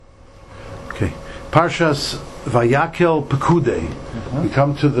Okay, Parshas Vayakhel-Pekudei. We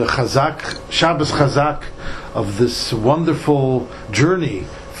come to the Shabbos Chazak of this wonderful journey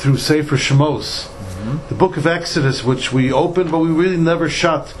through Sefer Shemos, the book of Exodus, which we open but we really never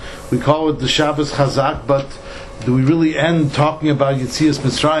shut. We call it the Shabbos Chazak, but do we really end talking about Yetzias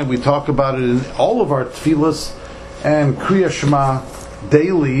Mitzrayim? We talk about it in all of our tefillas and Kriya Shema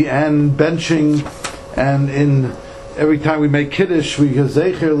daily, and benching, and in every time we make Kiddush, we go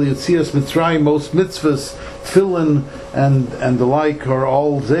Zecher Yetzias Mitzrayim. Most mitzvahs, tefillin, and the like are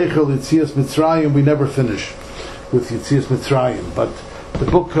all Zecher Yetzias Mitzrayim. We never finish with Yetzias Mitzrayim. But the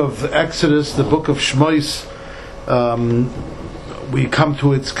book of Exodus, the book of Shmos, we come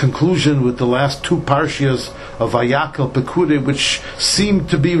to its conclusion with the last two parshias of Vayakhel-Pekudei, which seem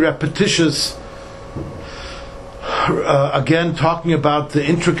to be repetitious. Again, talking about the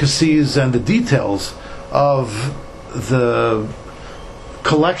intricacies and the details of the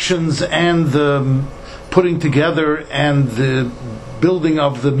collections and the putting together and the building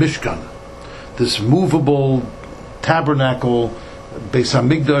of the Mishkan, this movable tabernacle, Beis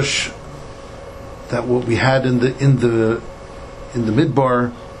Hamikdash, that what we had in the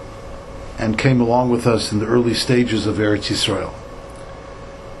Midbar and came along with us in the early stages of Eretz Yisrael.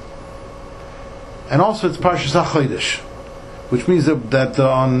 And also it's Parshas HaChodesh, which means that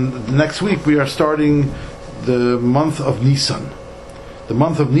on the next week we are starting the month of Nisan. The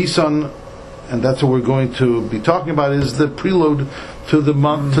month of Nisan, and that's what we're going to be talking about, is the prelude to the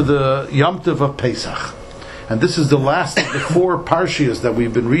month, to the Yom Tov of Pesach. And this is the last of the four parshias that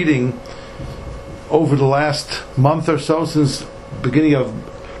we've been reading over the last month or so, since beginning of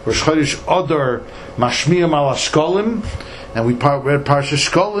Rosh Chodesh Adar, Mashmiyam al Ashkolim, and we read Parshas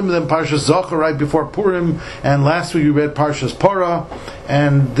Shkolim, then Parshas Zochar right before Purim, and last week we read Parshas Parah,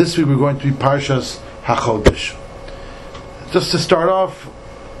 and this week we're going to be Parshas HaChodesh. Just to start off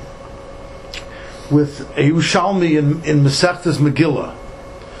with a Yerushalmi in Masechtas Megillah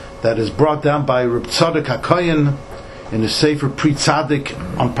that is brought down by Reb Tzadok HaKohen in his Sefer Pri Tzadik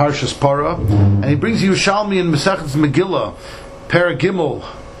on Parshas Parah, and he brings Yerushalmi in Masechtas Megillah, Perek Gimel,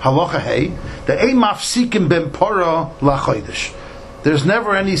 Halacha Hey, the Ein Mafsikim Ben Parah LaChodesh. There's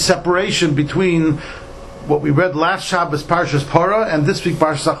never any separation between what we read last Shabbos Parshas Parah and this week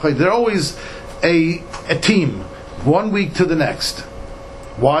Parshas HaChodesh. They're always a team, one week to the next.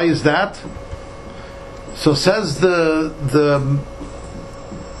 Why is that? So says the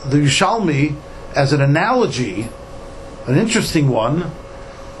Yerushalmi, as an analogy, an interesting one,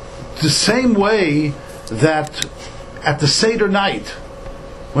 the same way that at the Seder night,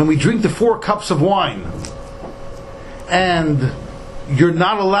 when we drink the 4 cups of wine, and you're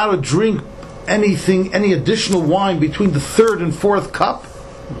not allowed to drink any additional wine between the 3rd and 4th cup,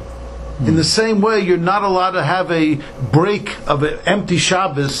 in the same way you're not allowed to have a break of an empty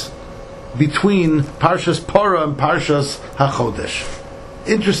Shabbos between Parshas Parah and Parshas HaChodesh.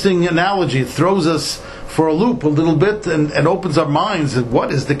 Interesting analogy. It throws us for a loop a little bit and opens our minds. And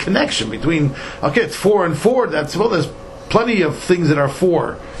what is the connection between, okay, it's 4 and 4, there's plenty of things that are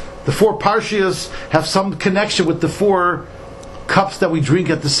 4. The 4 parshias have some connection with the 4 cups that we drink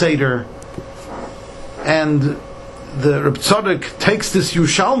at the Seder. And the Reb Tzadok takes this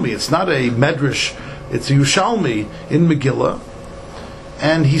Yerushalmi, it's not a Medrash, it's a Yerushalmi in Megillah,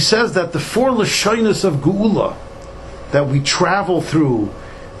 and he says that the 4 Lashonos of Geula that we travel through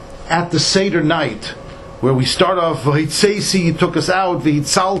at the Seder night, where we start off, V'hitzesi, he took us out,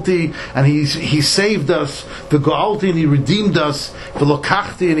 V'hitzalti, and he saved us, V'goalti, and he redeemed us,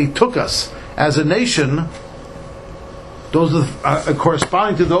 V'lokachti, and he took us as a nation. Those are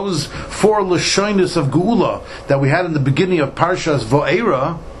corresponding to those 4 Lashonos of Geula that we had in the beginning of Parshas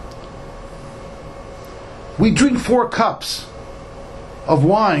Va'era. We drink 4 cups of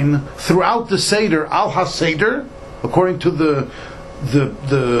wine throughout the Seder, Al HaSeder, according to the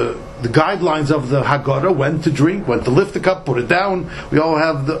guidelines of the Haggadah, when to drink, when to lift the cup, put it down. We all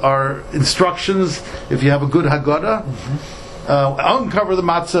have our instructions. If you have a good Haggadah, uncover the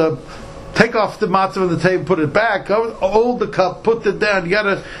matzah, take off the matzah from the table, put it back, hold the cup, put it down. You got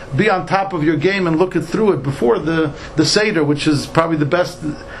to be on top of your game and look it through it before the Seder, which is probably the best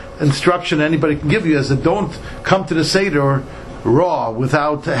instruction anybody can give you, is that don't come to the Seder raw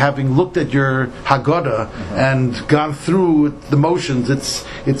without having looked at your Haggadah and gone through the motions.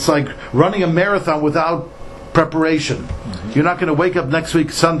 It's like running a marathon without preparation. You're not going to wake up next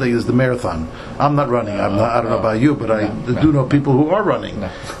week. Sunday is the marathon. I'm not running. I don't know about you, but I do know people who are running,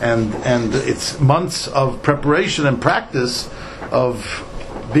 and it's months of preparation and practice of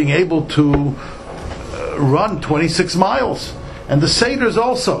being able to run 26 miles. And the Seder's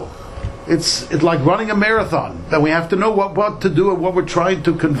also. It's like running a marathon, that we have to know what to do and what we're trying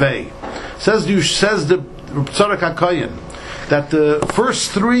to convey. Says the Tzadok HaKohen that the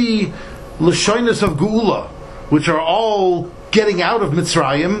first three Lashonos of Geula, which are all getting out of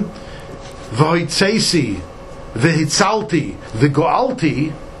Mitzrayim, V'hoitzeisi, V'hitzalti,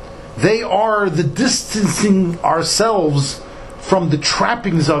 V'goalti, they are the distancing ourselves from the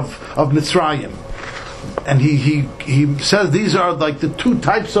trappings of Mitzrayim. And he says these are like the two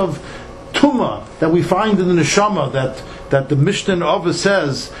types of tumah that we find in the neshama, that the Mishnah in Avos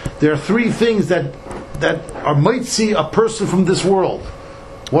says there are three things that are mitzi a person from this world.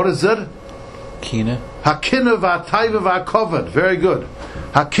 What is it? Kina. Hakina v'atayva v'akovod. Very good.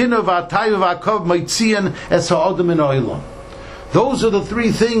 Hakina v'atayva v'akovod mitzian es ha'odem in oilam. Those are the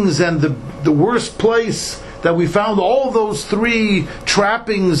three things, and the worst place that we found all those three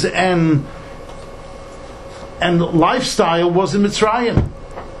trappings and lifestyle was in Mitzrayim.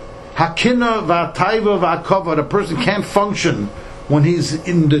 Hakina v'atayva v'akovod. A person can't function when he's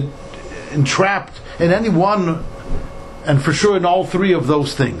entrapped in any one, and for sure in all three of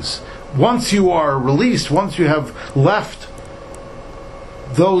those things. Once you are released, once you have left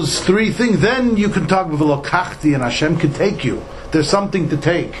those three things, then you can talk with Velokachti, and Hashem can take you. There's something to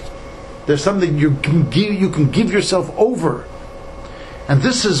take. There's something you can give yourself over. And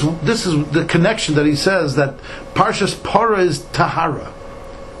this is the connection that he says that Parshas Parah is Tahara.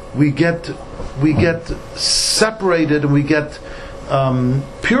 We get separated and we get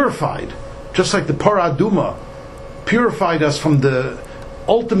purified, just like the Parah Aduma purified us from the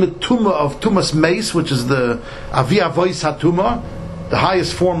ultimate tumah of Tumas Meis, which is the Avi Avois HaTumah, the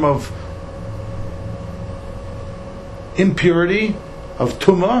highest form of impurity, of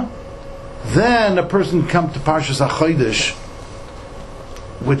Tumah. Then a person can come to Parshas HaChodesh,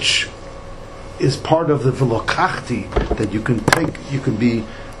 which is part of the Velokachti, that you can be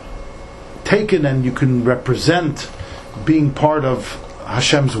taken and you can represent being part of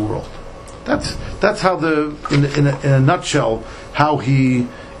Hashem's world. That's how in a nutshell how he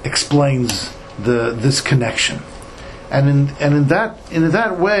explains this connection, and in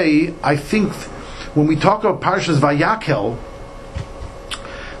that way, I think when we talk about Parshas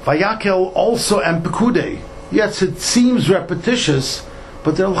Vayakhel also and Pekudei, yes, it seems repetitious,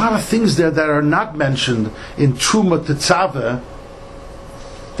 but there are a lot of things there that are not mentioned in Truma Tetzaveh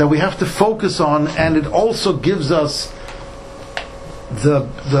that we have to focus on, and it also gives us the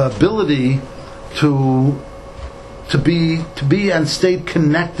ability to be and stay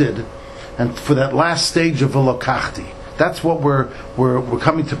connected, and for that last stage of Velokachti. That's what we're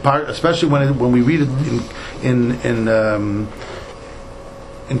coming to, especially when we read it in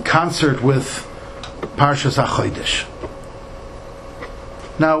concert with Parshas HaChodesh.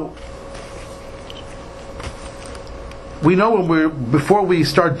 Now, we know before we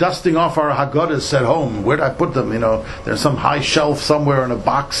start dusting off our Haggadahs at home, where do I put them? There's some high shelf somewhere in a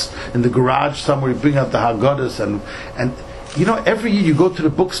box in the garage somewhere. You bring out the Haggadahs, and every year you go to the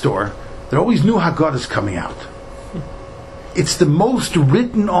bookstore, there are always new Haggadahs coming out. It's the most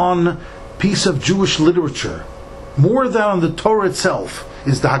written on piece of Jewish literature, more than on the Torah itself,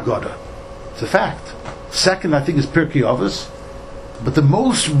 is the Haggadah. It's a fact. Second, I think, is Pirkei Avos. But the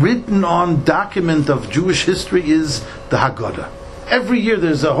most written on document of Jewish history is the Haggadah. Every year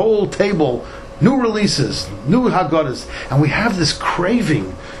there's a whole table, new releases, new Haggadahs, and we have this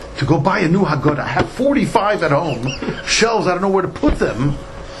craving to go buy a new Haggadah. I have 45 at home, shelves, I don't know where to put them,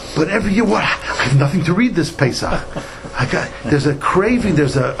 but every year, I have nothing to read this Pesach. There's a craving,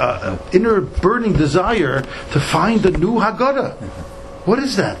 there's a inner burning desire to find a new Haggadah. What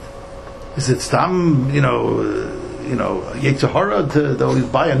is that? Is it Stam, Yetzirah to always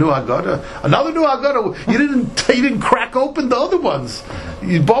buy a new Haggadah? Another new Haggadah? You didn't crack open the other ones.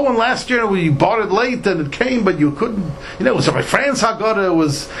 You bought one last year, you bought it late and it came, but you couldn't, it was my friend's Haggadah, it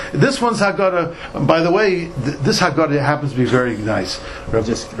was this one's Haggadah. And by the way, this Haggadah happens to be very nice. Rabbi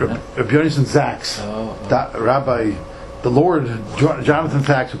Yonason Zaks, Rabbi, the Lord Jonathan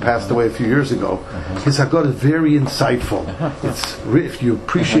Zaks, who passed away a few years ago, his Haggadah is very insightful. It's, if you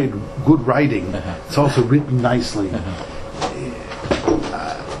appreciate good writing, it's also written nicely.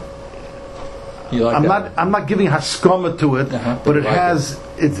 I'm not giving haskama to it, but it has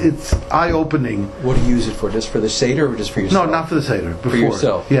it's eye opening. What do you use it for? Just for the Seder or just for yourself? No, not for the Seder. Before. For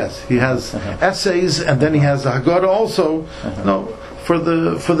yourself. Yes, he has essays, and then he has the Haggadah also. No, for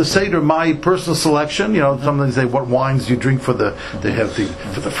the Seder, my personal selection. Sometimes they say, what wines do you drink for the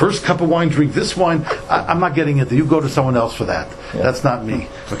first cup of wine, drink this wine. I'm not getting into. You go to someone else for that. Yeah. That's not me.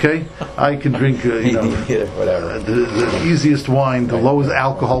 Okay, I can drink whatever the easiest wine, the lowest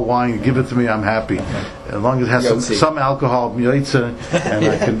alcohol wine. Give it to me, I'm happy. As long as it has some alcohol,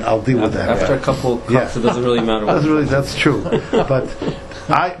 and I'll deal with that. After a couple cups, it doesn't really matter. That's true. But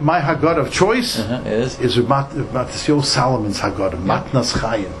My Haggadah of choice is Matisyo Solomon's Haggadah, Matnas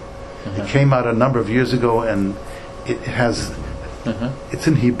Chayim. It came out a number of years ago, and it has. It's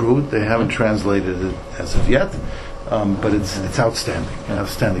in Hebrew. They haven't translated it as of yet, but it's outstanding.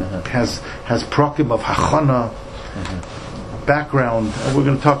 Outstanding. It has prokim of Hachana, background. We're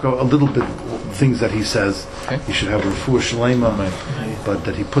going to talk a little bit things that he says. You should have a refuah shlema, but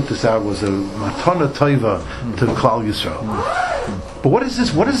that he put this out was a matana toiva to the Klal Yisrael. But what is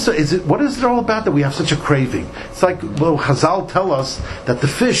this? What is it all about that we have such a craving? It's like, well, Chazal tell us that the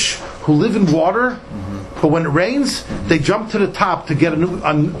fish who live in water, but when it rains, they jump to the top to get a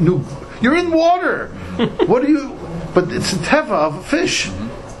new. You're in water. What do you? But it's a teva of a fish.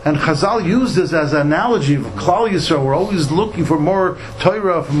 And Chazal used this as an analogy of Klal Yisrael. We're always looking for more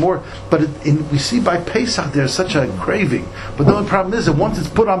Torah, for more. But we see by Pesach there's such a craving. But the only problem is that once it's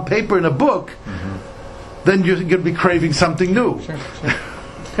put on paper in a book, then you're going to be craving something new. Sure.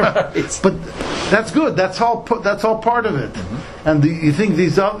 But that's good. That's all part of it. And you think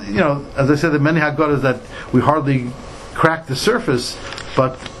these are, as I said, there are many Haggadahs that we hardly crack the surface,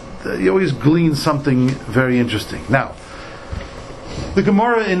 but you always glean something very interesting. Now, the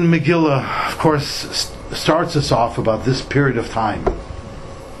Gemara in Megillah, of course, starts us off about this period of time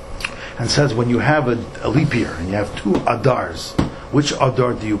and says when you have a leap year and you have 2 Adars, which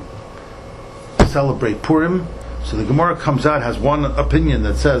Adar do you celebrate? Purim? So the Gemara comes out, has one opinion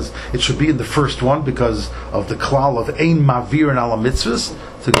that says it should be in the first one because of the klal of ein mavir and ala mitzvahs.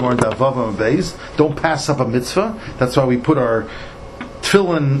 It's the Gemara in Davav and Beis. Don't pass up a mitzvah. That's why we put our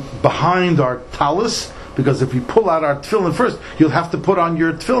tefillin behind our talis, because if you pull out our tefillin first, you'll have to put on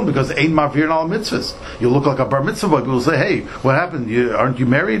your tefillin because ein mavir and ala mitzvahs. You'll look like a bar mitzvah boy. People will say, "Hey, what happened? Aren't you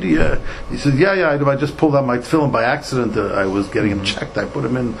married?" He says, "Yeah, I just pulled out my tefillin by accident. I was getting them checked. I put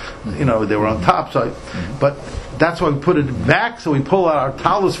them in. They were on top. But that's why we put it back. So we pull out our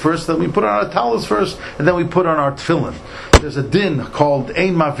talis first, then we put on our talis first, and then we put on our tefillin. There's a din called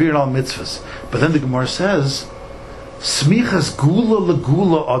ein mavir and ala mitzvahs. But then the Gemara says, "Smichas gula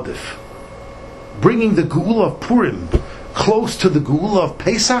legula adif." Bringing the Geula of Purim close to the Geula of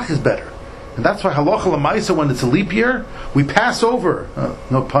Pesach is better. And that's why halacha l'maisa, when it's a leap year, we pass over,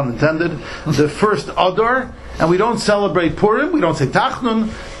 no pun intended, the first Adar, and we don't celebrate Purim, we don't say Tachnun.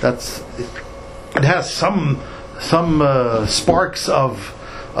 It has some sparks of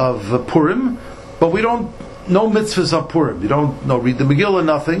Purim, but we don't, no mitzvahs of Purim. You don't read the Megillah,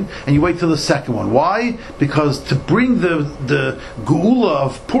 nothing, and you wait till the second one. Why? Because to bring the Geula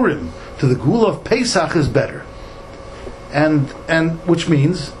of Purim to the Geula of Pesach is better, and which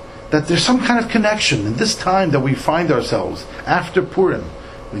means that there's some kind of connection in this time that we find ourselves after Purim.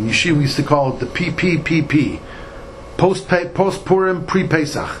 In Yeshiva we used to call it the PPPP, post Purim, pre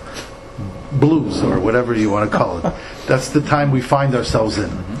Pesach blues, or whatever you want to call it. That's the time we find ourselves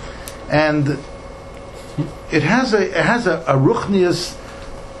in, and it has a ruchnius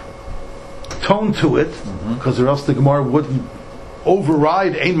tone to it, because or else the Gemara wouldn't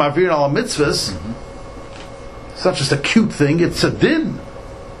override ein mavir ala mitzvahs. It's not just a cute thing; it's a din.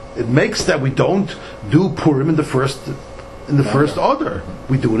 It makes that we don't do Purim in the first order.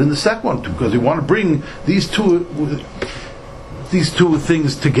 We do it in the second one because we want to bring these two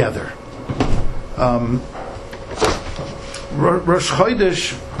things together. Rosh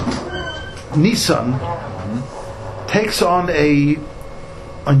Chodesh Nisan takes on a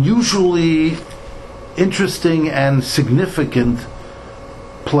unusually interesting and significant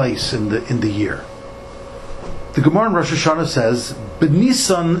place in the year. The Gemara in Rosh Hashanah says,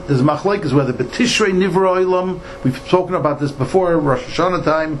 "B'Nisan there's machlekes whether b'Tishrei nivra olam." We've spoken about this before. Rosh Hashanah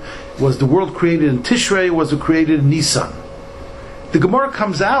time, was the world created in Tishrei? Was it created in Nisan? The Gemara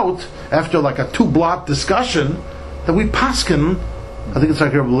comes out after like a 2-blot discussion that we paskin. I think it's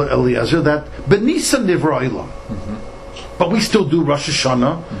like Eliezer that b'Nisan nivra olam, but we still do Rosh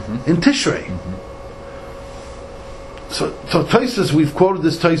Hashanah in Tishrei. So Tosfos, we've quoted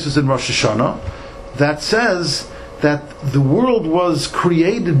this Tosfos in Rosh Hashanah that says that the world was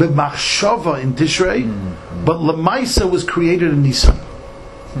created by Machshava in Tishrei, but Lamaisa was created in Nisan.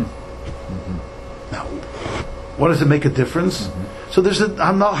 Now, what does it make a difference? So there's a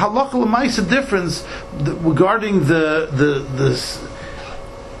halacha Lamaisa difference regarding the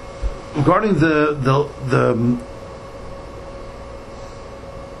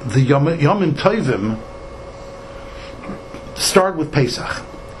Yomim Tovim. Start with Pesach.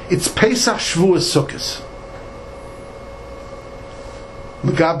 It's Pesach, Shavuos, Sukkos.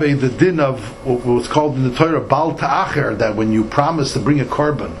 L'gabe, the din of what was called in the Torah Bal Ta'acher, that when you promise to bring a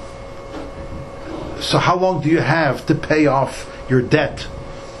korban, so how long do you have to pay off your debt?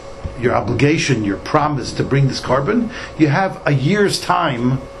 your obligation, your promise to bring this carbon, you have a year's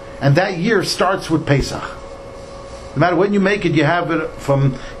time, and that year starts with Pesach. No matter when you make it, you have a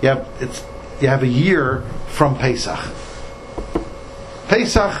year from Pesach.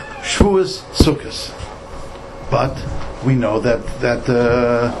 Pesach, Shavuos, Sukkos. But we know that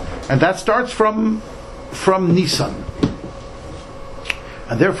and that starts from Nisan.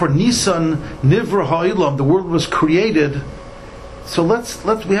 And therefore Nisan, Nivra Ha'ilam, the world was created. So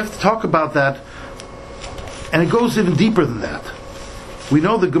we have to talk about that. And it goes even deeper than that. We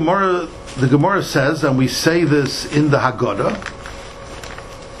know the Gemara says, and we say this in the Haggadah,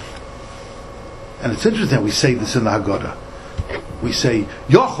 and it's interesting we say this in the Haggadah. We say,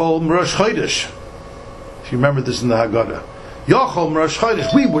 Yochol M'Rosh Chodesh. If you remember this in the Haggadah. Yochol M'Rosh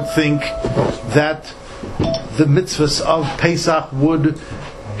Chodesh. We would think that the mitzvahs of Pesach would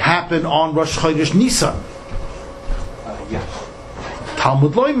happen on Rosh Chodesh Nisan.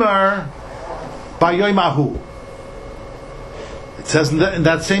 Talmud Loimer Bayoimahu. It says in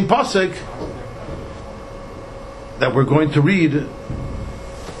that same pasuk that we're going to read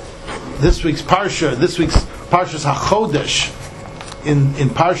this week's parsha, Parshas HaChodesh in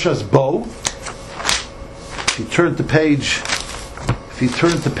Parshas Bo. If you turn to page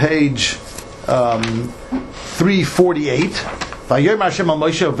 348. Vayomer Hashem al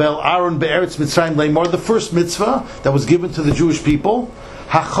Moshe Vel Aaron be'eretz Mitzrayim le'mor, the first mitzvah that was given to the Jewish people.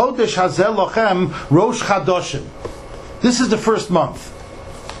 HaChodesh hazel lochem Rosh Chadoshim. This is the first month.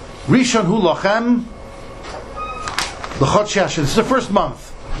 Rishon hu lochem l'chot she'asher. This is the first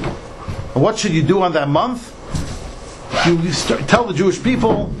month. And what should you do on that month? You tell the Jewish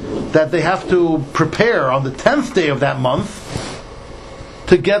people that they have to prepare on the 10th day of that month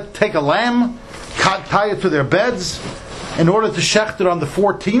to take a lamb, tie it to their beds, in order to shecht it on the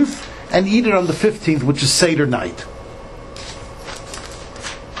 14th and eat it on the 15th, which is Seder night.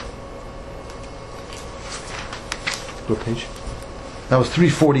 What page? That was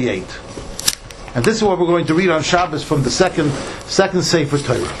 348. And this is what we're going to read on Shabbos from the second Sefer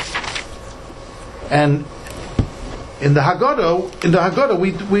Torah. And in the Haggadah,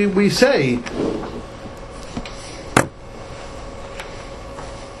 we say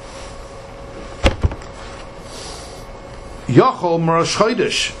Yochol M'Rosh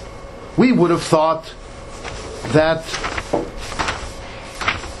Chodesh. We would have thought that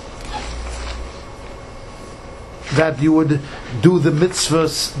you would do the mitzvah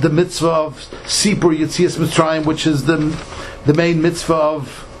of Sipur Yetzias Mitzrayim, which is the main mitzvah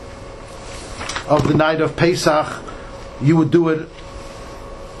of the night of Pesach. You would do it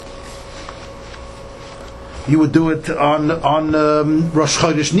on Rosh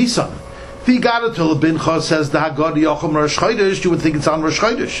Chodesh Nisan. V'igada to Lebincha, says the Haggadah, Yochel Rosh Chodesh, you would think it's on Rosh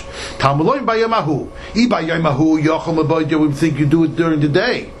Chodesh. Talmud Loim Bayomahu. I Bayomahu Yochel L'Boyde, we would think you do it during the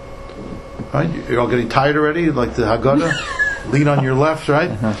day. Right? You're all getting tired already, like the Haggadah. Lean on your left,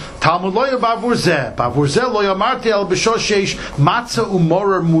 right? Talmud Loim Bavur Zeh. Bavur Zeh Lo Yamarti El B'Shoshesh Matzah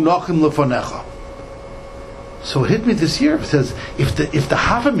Umorer Munachim Lefonecha. So it hit me this year. It says if the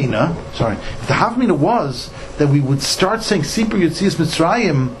Havamina was that we would start saying Sipur Yetzias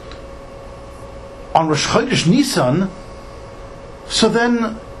Mitzrayim on Rosh Chodesh Nisan, so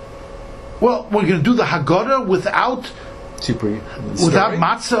then, we're going to do the Haggadah without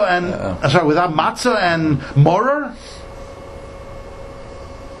matzah and morer.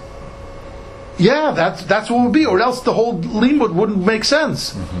 Yeah, that's what it would be, or else the whole limud wouldn't make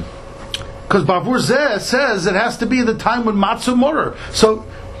sense. Because Bavur Zeh says it has to be the time when matzah morer. So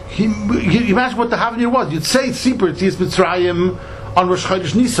you imagine what the Havamina was. You'd say Sipur Yetzias Mitzrayim on Rosh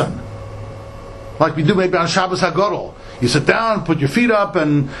Chodesh Nisan, like we do maybe on Shabbos HaGadol. You sit down, put your feet up,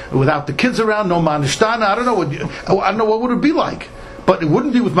 and without the kids around, no manishtana. I don't know what would it be like. But it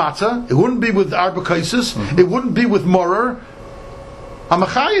wouldn't be with matzah. It wouldn't be with arba kaisis. It wouldn't be with morer.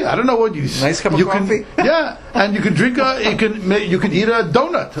 Amachaya. I don't know what you. Nice cup of coffee. Yeah, and you can drink you can eat a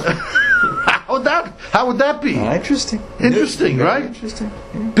donut. How would that be? Interesting. Interesting, right? Interesting.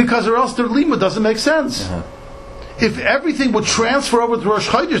 Yeah. Because or else the lima doesn't make sense. If everything would transfer over to Rosh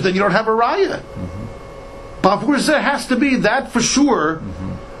Chodesh, then you don't have a raya. Bavur Zeh has to be that for sure.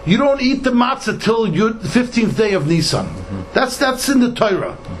 You don't eat the matzah till the 15th day of Nisan. That's in the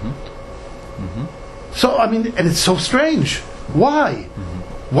Torah. So I mean, and it's so strange. Why?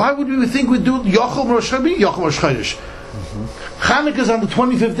 Why would we think we'd do Yochel Rosh Chodesh? Chanukah is on the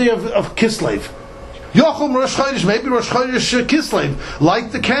 25th day of Kislev. Yochel Rosh Chodesh, maybe Rosh Chodesh Kislev.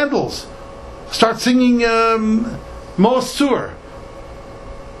 Light the candles. Start singing Mos Tzur.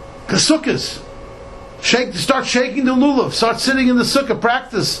 Sukkahs. Start shaking the lulav. Start sitting in the sukkah.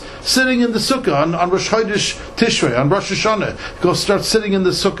 Practice sitting in the sukkah on Rosh Chodesh Tishrei, on Rosh Hashanah. Go start sitting in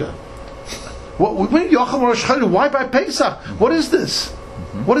the sukkah. Why by Pesach? What is this?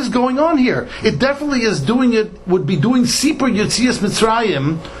 What is going on here? It definitely would be doing Sipur Yetzias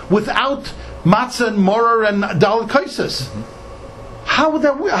Mitzrayim without matzah and morer and daled kaisis. How would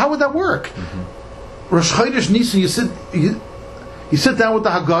that work? Rosh Chodesh Nisan, you sit down with the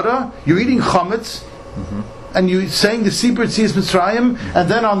Haggadah, you're eating chametz, and you're saying the Sipur Yetzias Mitzrayim, and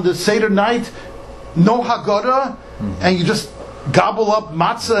then on the Seder night, no Haggadah, and you just gobble up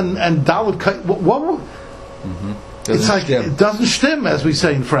matzah and daled kaisis. What? It's like it doesn't stim, as we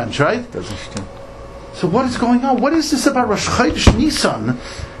say in French, right? Doesn't stim. So what is going on? What is this about Rosh Chodesh Nisan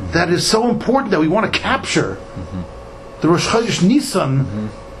that is so important that we want to capture? The Rosh Chodesh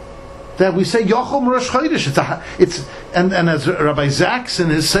Nisan that we say Yochel Rosh Chodesh. It's and as Rabbi Zaks in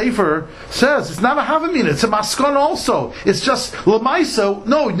his Sefer says, it's not a Havamina, it's a Maskon also. It's just Lamaisa.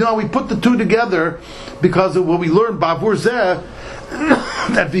 No, we put the two together because of what we learned Bavur Zeh.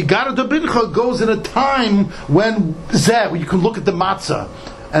 That Vigara de Bincha goes in a time when you can look at the matzah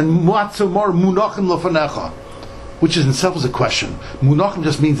and matzah more munachim lofanecha, which in itself is a question. Munachim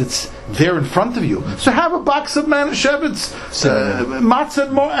just means it's there in front of you. So have a box of Manischewitz, matzah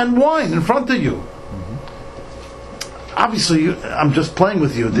and wine in front of you. Obviously, I'm just playing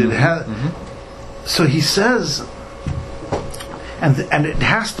with you. So he says. And it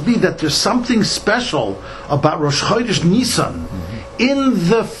has to be that there's something special about Rosh Chodesh Nisan in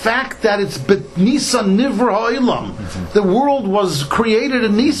the fact that it's Nisan Nivra Ha'olam. The world was created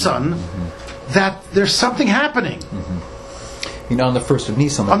in Nisan. That there's something happening. On the first of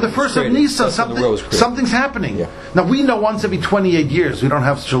Nisan. On the first of Nisan, something's happening. Yeah. Now we know once every 28 years. We don't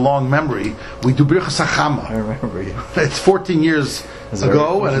have such a long memory. We do Birchas HaChama. I remember. Yeah. It's 14 years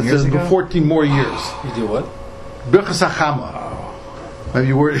ago, and it's 14 more years. You do what? Birchas HaChama. Maybe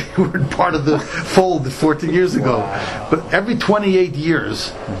you were part of the fold 14 years ago. Wow. But every 28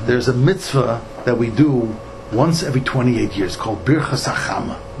 years, there's a mitzvah that we do once every 28 years called Birchas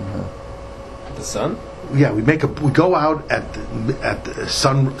HaChama. The sun? Yeah, we go out at the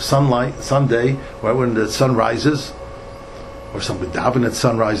Sunday, right when the sun rises, or some daven at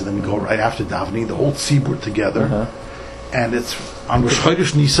sunrise, and then we go right after davening, the whole tzibur together, and it's on Rosh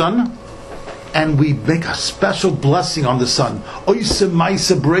Chodesh Nisan. And we make a special blessing on the sun. Oise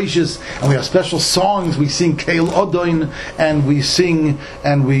Maisa Bereshis, and we have special songs. We sing Keil Odoin, and we sing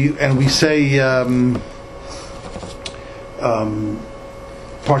and we say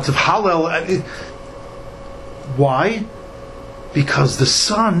parts of Hallel. Why? Because the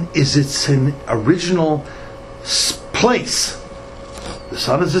sun is its original place. The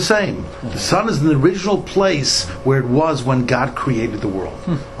sun is the same. The sun is in the original place where it was when God created the world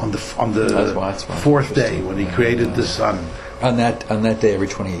on the fourth day when He created the sun. On that day, every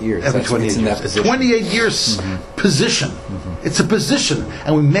 28 years. Every 28 years. It's 28 years position. It's a position,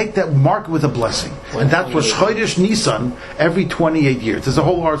 and we make that mark with a blessing. And that's Rosh Chodesh Nisan every 28 years. There's a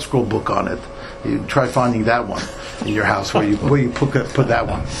whole art scroll book on it. You try finding that one in your house where you put that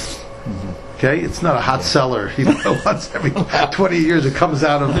one. Okay, it's not a hot seller. Once every 20 years it comes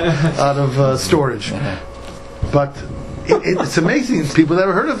out of storage. But it's amazing. People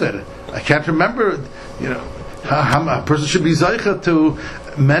never heard of it. I can't remember. How a person should be zeicha to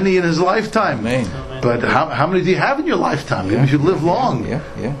many in his lifetime. But how many do you have in your lifetime? Maybe you should live long.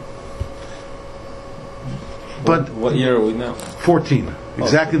 Yeah. But what year are we now? 14.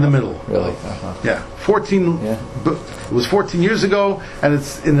 Exactly in the middle. Really? Yeah. 14. Yeah. It was 14 years ago, and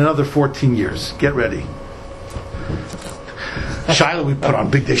it's in another 14 years. Get ready. Shiloh, we put on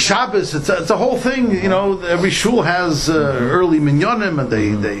Big Day Shabbos. It's a whole thing. Every shul has early minyanim, and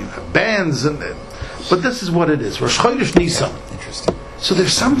they have bands. But this is what it is. Rosh Chodesh Nisan. Interesting. So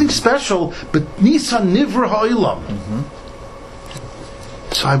there's something special, but Nisan Nivra Ha'olam.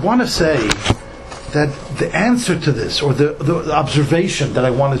 So I want to say that the answer to this, or the observation that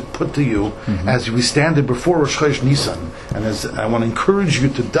I want to put to you as we stand there before Rosh Chodesh Nisan, and as I want to encourage you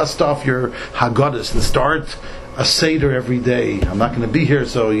to dust off your Haggadahs and start a Seder every day. I'm not going to be here,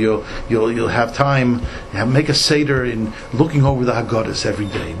 so you'll have time. Make a Seder in looking over the Haggadahs every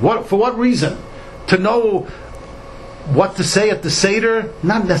day. For what reason? To know what to say at the Seder?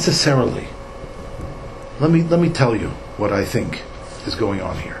 Not necessarily. Let me tell you what I think is going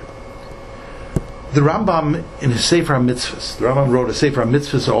on here. The Rambam in his Sefer HaMitzvahs, the Rambam wrote a Sefer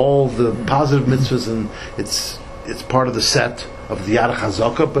HaMitzvahs, all the positive mitzvahs, and it's part of the set of the Yad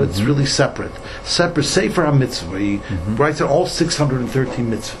HaChazaka, but it's really separate Sefer HaMitzvah, where he writes out all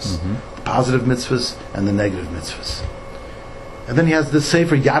 613 mitzvahs, the positive mitzvahs and the negative mitzvahs. And then he has the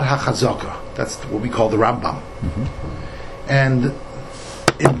Sefer Yad HaChazaka, that's what we call the Rambam. And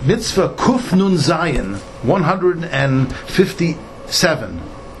in Mitzvah Kuf Nun Zayin 157,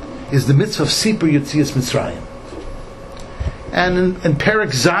 is the mitzvah of Sipur Yetzias Mitzrayim. And in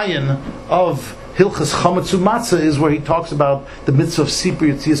Perek Zayin of Hilchas Chametzu Matzah is where he talks about the mitzvah of Sipur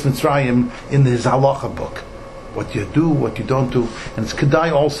Yetzias Mitzrayim in his halacha book. What you do, what you don't do, and it's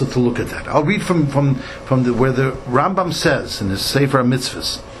kedai also to look at that. I'll read from where the Rambam says in his Sefer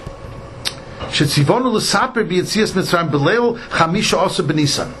HaMitzvahs. Shetzivonu l'saper b'yetzias Mitzrayim b'leil chamisha osa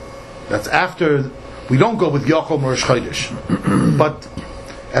b'nisan. That's after we don't go with Yochel Rosh Chodesh, but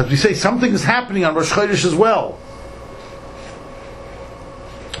as we say, something is happening on Rosh Chodesh as well.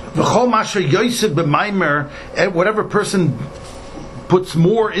 V'chol masher yosef b'maimer, whatever person puts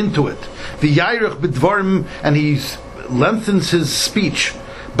more into it. V'yayrich b'dvarim, and he lengthens his speech.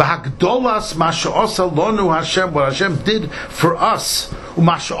 B'hagdolas masha osa lonu Hashem, what Hashem did for us.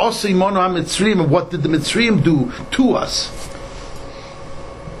 U'masha osa imonu ha-mitzrayim, and what did the Mitzrayim do to us?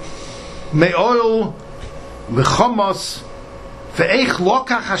 Me'oil v'chomos ve'eich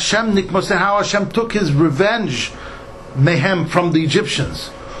lokach Hashem nikmos, and how Hashem took his revenge mehem from the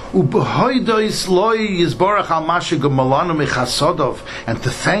Egyptians. U'b'hoidois loy yizborach al mashe gomalanu mechasodov, and to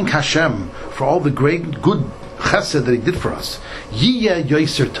thank Hashem for all the great good chesed that He did for us. Yiyeh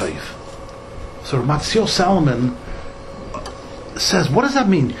yoiser toiv. So Matzio Salomon says, what does that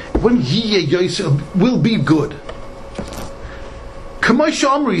mean? When Yiyeh yoiser will be good. Kamosh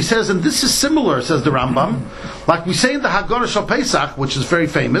Omri, he says, and this is similar, says the Rambam, like we say in the Haggadah Shal Pesach, which is very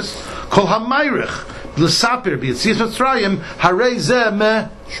famous, Kol HaMayrich L'Sapir B'Yetzias Mitzrayim Harei Zeh Me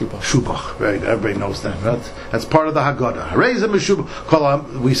Shubach. Right, everybody knows that. Right? That's part of the Haggadah. Harei Zeh Me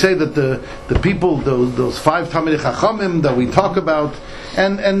Shubach. We say that the people, those 5 Talmidei Chachamim that we talk about,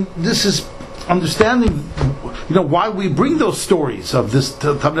 and this is understanding, why we bring those stories of this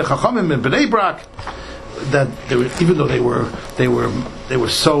Talmidei Chachamim in Bnei Brak, that even though they were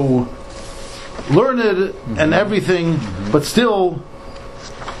so learned and everything, but still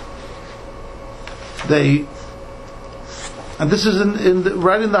they. And this is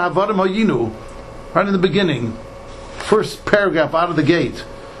right in the Havadim Hayinu, right in the beginning, first paragraph out of the gate.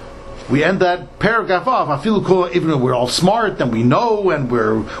 We end that paragraph off. I feel cool, even though we're all smart and we know and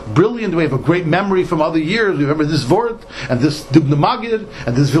we're brilliant, we have a great memory from other years. We remember this Vort and this Dubna Magid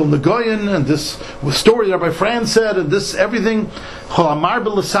and this Vilna Goyen and this story that Rabbi Fran said and this everything. Says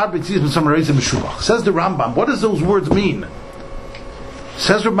the Rambam. What does those words mean?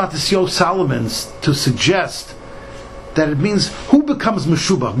 Says Rabbi Matisyahu Solomon to suggest that it means who becomes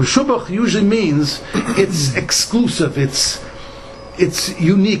Meshubach. Meshubach usually means it's exclusive, it's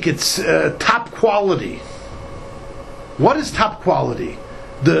unique, it's top quality. What is top quality?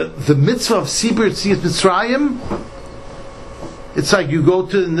 The mitzvah of Sibur Yetzias Mitzrayim. It's like you go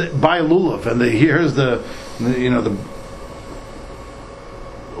to buy a lulav, and here's the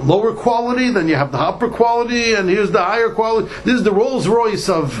lower quality, then you have the upper quality, and here's the higher quality. This is the Rolls Royce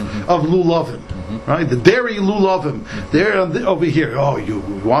of lulavim, right? The dairy lulavim. There over here. Oh, you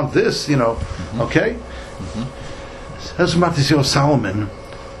want this? Okay. As Matisyahu Solomon,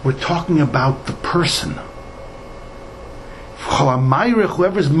 we're talking about the person.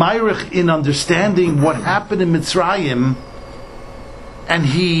 Whoever's Mayrich in understanding what happened in Mitzrayim, and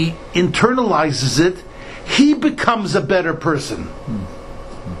he internalizes it, he becomes a better person.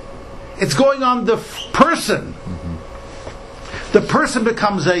 It's going on the person. The person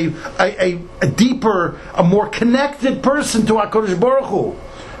becomes a deeper, a more connected person to HaKadosh Baruch Hu.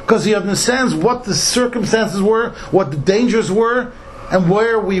 Because he understands what the circumstances were, what the dangers were, and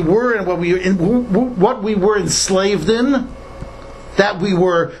where we were, and what we were enslaved in. That we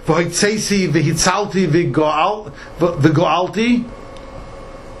were v'hoitzesi v'hitzalti v'goalti,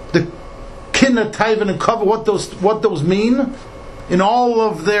 the kinna taivan and cover, what those mean in all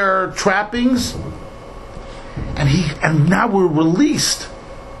of their trappings. And now we're released.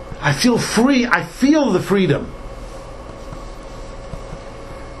 I feel free. I feel the freedom.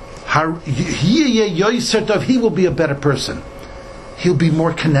 He will be a better person. He'll be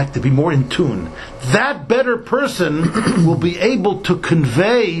more connected, be more in tune. That better person will be able to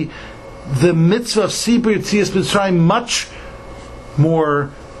convey the mitzvah of Sibur Yetzias Mitzrayim much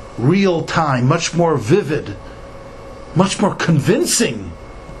more real time, much more vivid, much more convincing.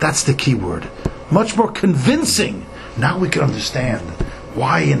 That's the key word. Much more convincing. Now we can understand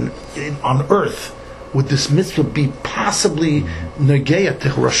why on earth would this mitzvah be possibly negeya to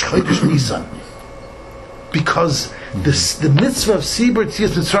Rosh Chodesh Nisan? Because the mitzvah of Sibur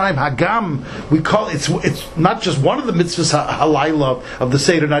Yetzias Mitzrayim Hagam, we call it's not just one of the mitzvahs halayla of the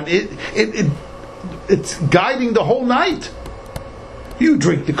Seder night. It's guiding the whole night. You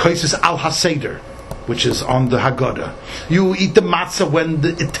drink the kaisis al haseder, which is on the Haggadah. You eat the matzah when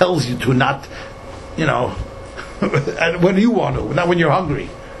it tells you to, not when you want to, not when you're hungry.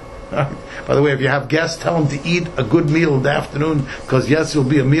 By the way, if you have guests, tell them to eat a good meal in the afternoon, because yes, it'll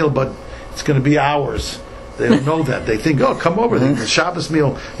be a meal, but it's going to be hours. They don't know that. They think, oh, come over, the Shabbos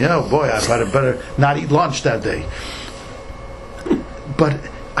meal. Boy, I better not eat lunch that day. But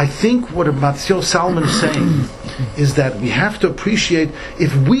I think what Matthias Salman is saying is that we have to appreciate,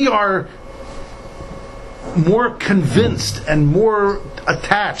 if we are more convinced and more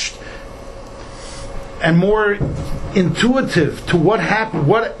attached and more intuitive to what happened,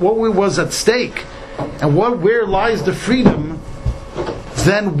 what was at stake, and where lies the freedom,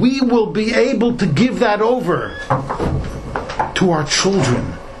 then we will be able to give that over to our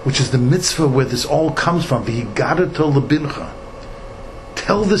children, which is the mitzvah where this all comes from. V'higadato lebincha.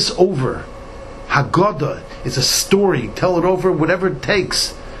 Tell this over. Haggadah is a story. Tell it over, whatever it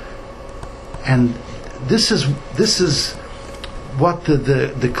takes. And this is what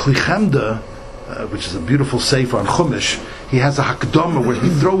the Kli Chemda, which is a beautiful sefer on Chumash, he has a Hakdama where he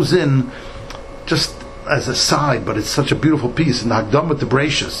throws in, just as a side, but it's such a beautiful piece, in the Hakdama to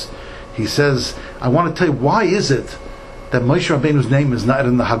Bereshis, he says, I want to tell you, why is it that Moshe Rabbeinu's name is not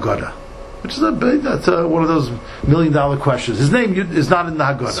in the Haggadah? Which is that's one of those $1 million questions. His name is not in the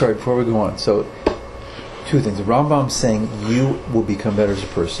Haggadah. Sorry, before we go on, so two things. The Rambam's saying you will become better as a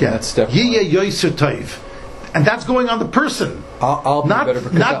person. Yeah. That's step one. And that's going on the person. I'll be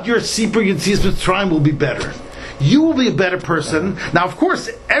better. Not your Sipur Yitzis Mitzrayim will be better. You will be a better person. Now, of course,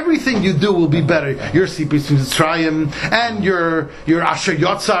 everything you do will be better. Your Sipur Yitzis Mitzrayim, and your Asher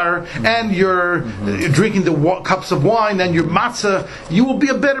Yotzar, and your drinking the cups of wine, and your matzah. You will be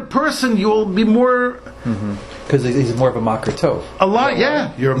a better person. You will be more... Because he's more of a makar tov. A lot,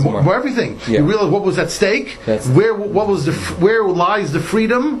 yeah. You're more everything. Yeah. You realize what was at stake, where lies the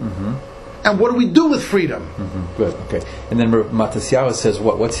freedom, and what do we do with freedom? Good, okay. And then Matisyahu says,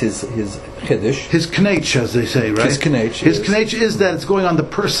 what's his chiddush? His knetch, as they say, right? His knetch is that it's going on the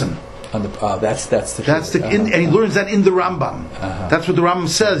person. On the that's the and he learns that in the Rambam. That's what the Rambam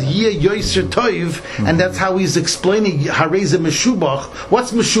says. Yeh yoser toiv, and that's how he's explaining hareze meshubach.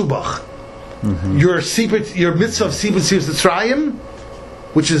 What's meshubach? Your mitzvah of Sibur Mitzrayim,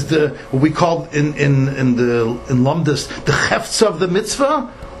 which is what we call in Lumdus the hefts of the mitzvah,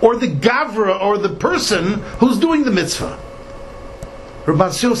 or the gavra, or the person who's doing the mitzvah. Rabbi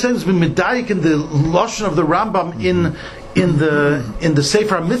Aaron says been medayik in the lashon of the Rambam in the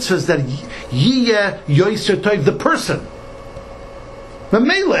Sefer HaMitzvahs that yiyeh yoser toiv, the person.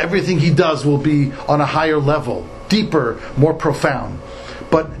 Mamela, everything he does will be on a higher level, deeper, more profound.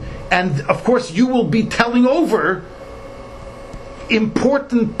 And of course, you will be telling over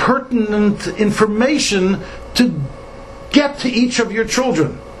important, pertinent information to get to each of your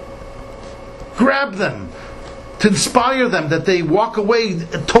children. Grab them, to inspire them that they walk away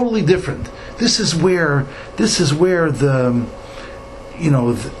totally different. This is where the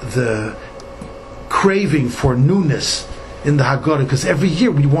craving for newness in the Haggadah, because every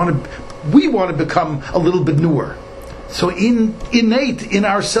year we want to become a little bit newer. So innate in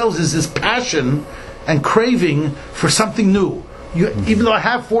ourselves is this passion and craving for something new. Even though I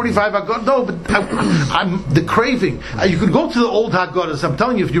have 45 Haggadah, no, but I'm the craving. You could go to the old Haggadahs. I'm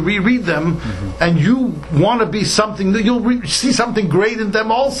telling you, if you reread them and you want to be something, you'll see something great in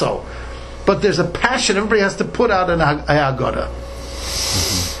them also. But there's a passion everybody has to put out in a Haggadah.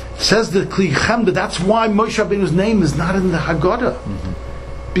 Says the Kli Chemda, that's why Moshe Rabbeinu's name is not in the Haggadah.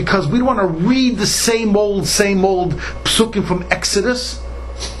 Because we don't want to read the same old psukim from Exodus.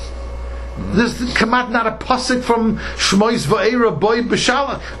 There's come out not a pasuk from Shmois Va'era Boy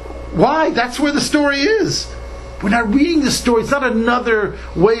B'Shala. Why? That's where the story is. We're not reading the story. It's not another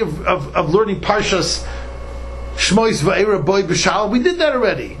way of learning Parshas Shmois Va'era Boy B'Shala. We did that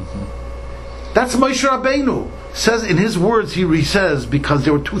already. That's Moshe Rabbeinu. Says in his words, he says, because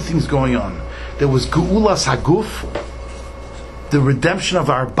there were two things going on. There was Geulas Haguf, the redemption of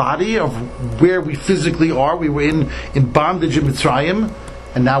our body, of where we physically are. We were in bondage in Mitzrayim,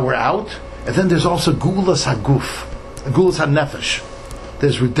 and now we're out. And then there's also Geulas Haguf, Geulas HaNefesh.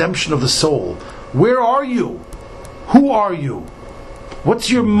 There's redemption of the soul. Where are you? Who are you? What's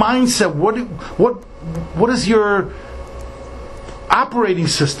your mindset? What is your operating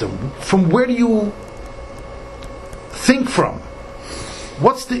system? From where do you think from?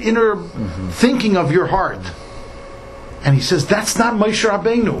 What's the inner thinking of your heart? And he says, that's not Moshe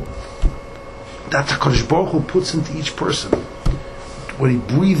Rabbeinu. That's HaKadosh Baruch Hu puts into each person. When he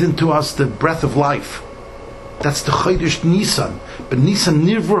breathed into us the breath of life. That's the Chodesh Nisan. But Nisan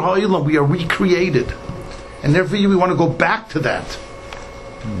Nivur Ha'ilam, we are recreated. And every year we want to go back to that.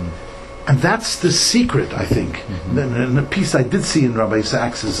 And that's the secret, I think. And a piece I did see in Rabbi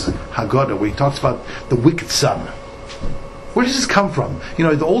Sachs's Haggadah, where he talks about the wicked son. Where does this come from?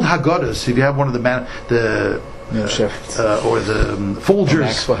 The old Haggadahs, if you have one of or the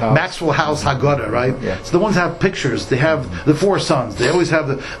Folgers, Maxwell House Haggadah, right? Yeah. So the ones that have pictures, they have the four sons. They always have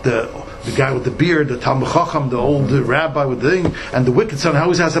the guy with the beard, the Talmud Chacham, the old rabbi with the thing, and the wicked son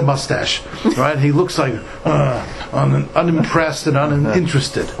always has a mustache, right? He looks like unimpressed and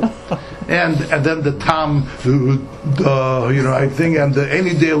uninterested. And then the Tam, I think, and the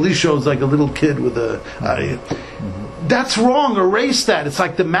Any Day Elisha is like a little kid with a. That's wrong. Erase that. It's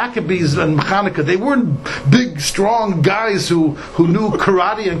like the Maccabees and Hanukkah. They weren't big, strong guys who knew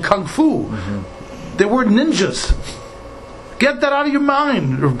karate and kung fu. They were ninjas. Get that out of your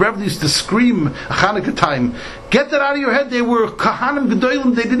mind. Rebbe used to scream at Hanukkah time. Get that out of your head. They were Kahanim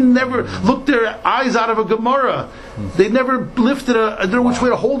Gedolim. They didn't never look their eyes out of a Gemara. They never lifted I don't know which way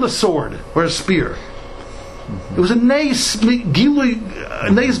to hold a sword or a spear. It was a Neis Golui.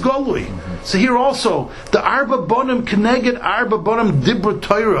 So here also, the Arba Bonim Keneged Arba Bonim Dibra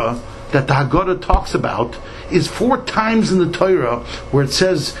Torah that the Haggadah talks about is 4 times in the Torah where it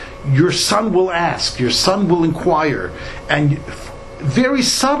says, your son will ask, your son will inquire, and very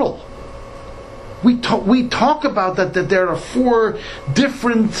subtle. We talk about that there are 4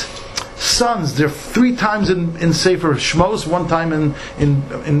 different sons. There are 3 times in Sefer Shmos, 1 time in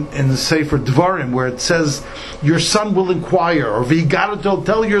Sefer Dvarim, where it says, your son will inquire, or V'yigadah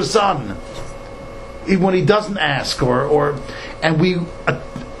tell your son, even when he doesn't ask, and we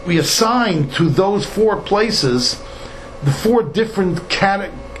assign to those 4 places the 4 different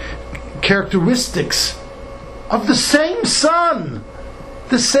characteristics of the same son,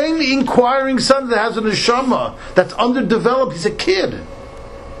 the same inquiring son that has a neshama that's underdeveloped. He's a kid,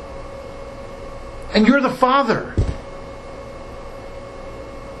 and you're the father,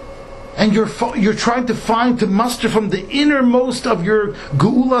 and you're trying to muster from the innermost of your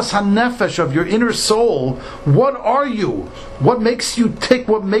geulas hanefesh, of your inner soul. What are you? What makes you tick?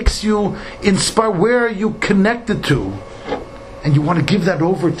 What makes you inspire? Where are you connected to? And you want to give that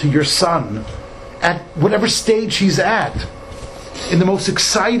over to your son at whatever stage he's at, in the most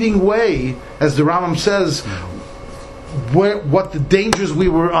exciting way, as the Rambam says. What the dangers we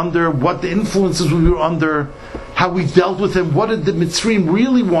were under, what the influences we were under, how we dealt with him. What did the Mitzrayim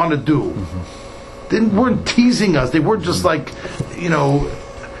really want to do? They weren't teasing us. They weren't just like,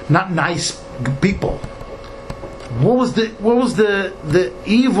 not nice people. What was the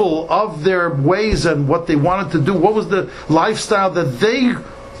evil of their ways and what they wanted to do? What was the lifestyle that they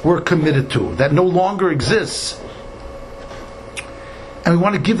were committed to that no longer exists? And we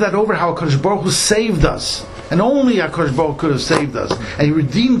want to give that over. How HaKadosh Baruch Hu saved us. And only HaKadosh Baruch Hu could have saved us. And He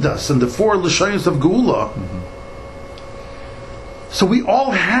redeemed us in the 4 Lashonos of Geula. So we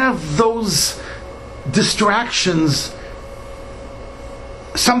all have those distractions,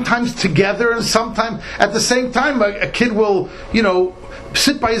 sometimes together and sometimes at the same time. A kid will,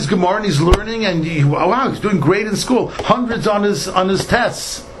 sit by his Gemara and he's learning, and he's doing great in school, hundreds on his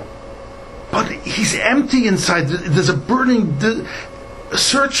tests. But he's empty inside. There's a burning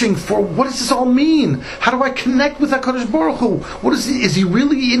searching for, what does this all mean? How do I connect with HaKadosh Baruch Hu? What is he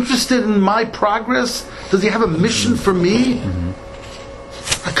really interested in my progress? Does he have a mission for me?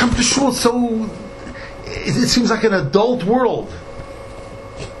 I come to shul, so it seems like an adult world.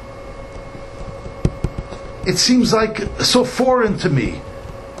 It seems like so foreign to me.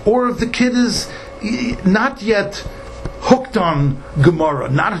 Or if the kid is not yet hooked on Gemara,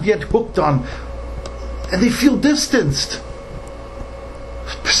 not yet hooked on, and they feel distanced.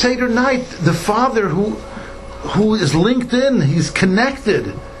 Seder night, the father who is linked in, he's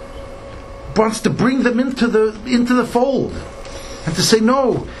connected, wants to bring them into the fold, and to say,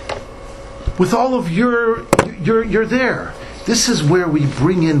 no, with all of you're there. This is where we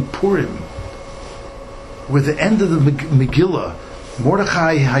bring in Purim, where the end of the Megillah,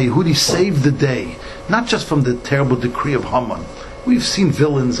 Mordechai HaYehudi saved the day, not just from the terrible decree of Haman. We've seen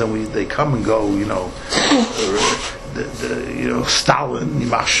villains and they come and go, Stalin,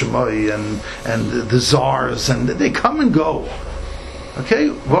 Yimach Shemoy, and the czars, and they come and go. Okay,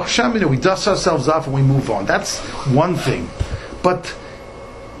 we dust ourselves off and we move on. That's one thing. But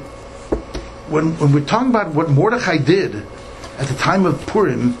when we're talking about what Mordechai did at the time of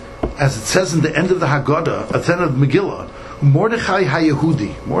Purim, as it says in the end of the Haggadah, at the end of the Megillah, Mordechai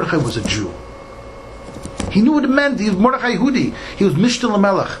HaYehudi. Mordechai was a Jew. He knew what it meant. He was Mordechai Yehudi. He was Mishtal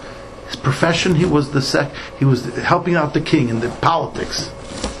HaMelech. His profession, he was helping out the king in the politics.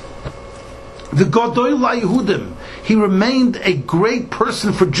 The Godol LaYehudim. He remained a great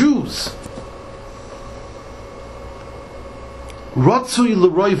person for Jews. Ratzui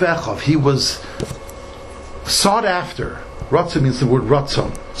L'Roi Vechov. He was sought after. Ratzon means the word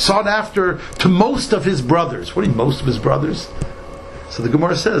Ratzon. Sought after to most of his brothers. What do you mean, most of his brothers? So the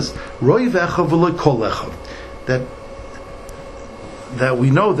Gemara says, Roi v'echa v'loi kol echa. That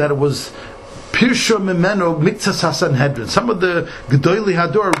we know that it was Pirsha Mimeno Miktsas HaSanhedrin. Some of the Gedolei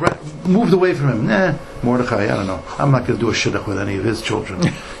Hador moved away from him. Mordechai, I don't know. I'm not going to do a shidduch with any of his children.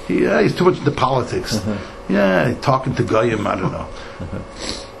 He's too much into politics. Talking to Goyim, I don't know.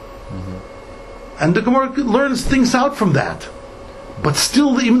 And the Gemara learns things out from that. But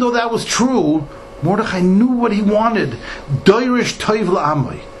still, even though that was true, Mordechai knew what he wanted. Doirish Toiv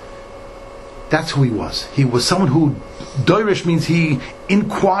La'amai. That's who he was. He was someone who, Doirish means he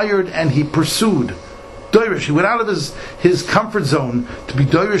inquired and he pursued. Doirish, he went out of his comfort zone to be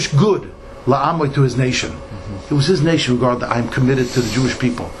Doirish good, La'amai, to his nation. It was his nation, regard that I'm committed to the Jewish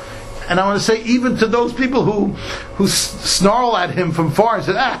people. And I want to say, even to those people who snarl at him from far and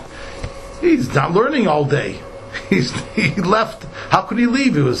said, he's not learning all day. He left. How could he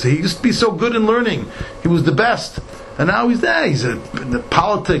leave? He used to be so good in learning. He was the best. And now he's there. He's in the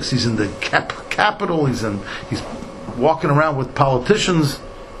politics. He's in the capital. He's walking around with politicians.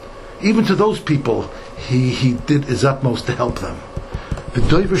 Even to those people, he did his utmost to help them.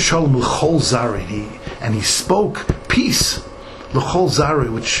 V'doiver shalom l'chol zarei, and he spoke peace l'chol zarei,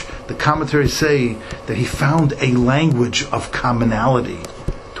 which the commentaries say that he found a language of commonality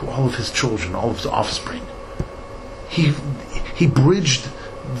to all of his children, all of his offspring. He bridged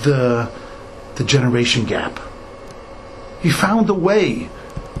the generation gap. He found a way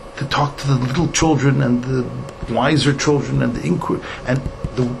to talk to the little children and the wiser children and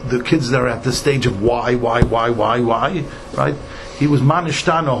the kids that are at the stage of why, right? He was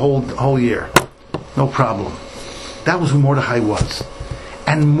manishtan a whole year, no problem. That was who Mordechai was.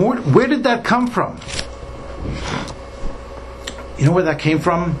 And where did that come from? You know where that came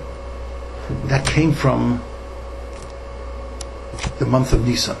from? That came from the month of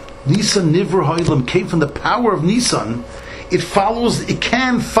Nisan. Nisan Nivra Ha'olam came from the power of Nisan. It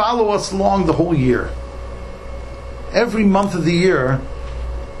can follow us along the whole year. Every month of the year,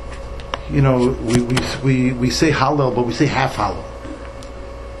 we say Hallel, but we say half Hallel.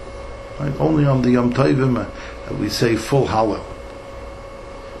 Right? Only on the Yom Tovim we say full Hallel.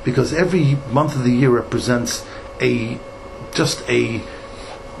 Because every month of the year represents just a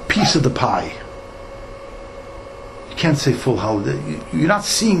piece of the pie. You can't say full holiday. You're not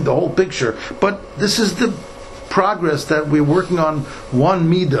seeing the whole picture. But this is the progress that we're working on one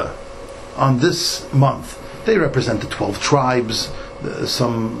midah on this month. They represent the 12 tribes.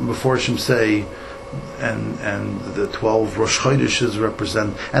 Some Meforshim say, and the 12 Rosh Chodeshes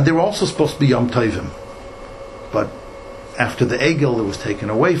represent. And they were also supposed to be Yom Tovim. But after the Egel, it was taken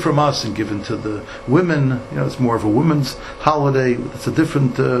away from us and given to the women. It's more of a women's holiday. It's a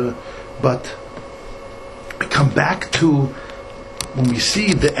different. But I come back to when we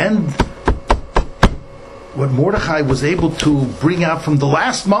see the end, what Mordechai was able to bring out from the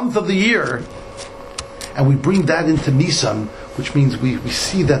last month of the year, and we bring that into Nisan, which means we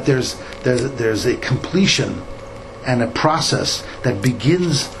see that there's a completion and a process that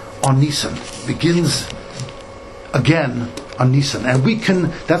begins on Nisan, begins again on Nisan, and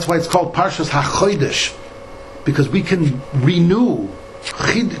that's why it's called Parshas HaChodesh, because we can renew.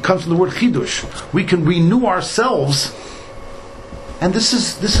 It comes from the word chidush. We can renew ourselves, and this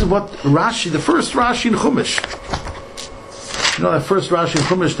is what Rashi, the first Rashi in Chumash. That first Rashi in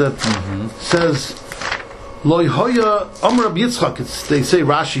Chumash that says, "Lo hoya Amar Rabbi Yitzchak." They say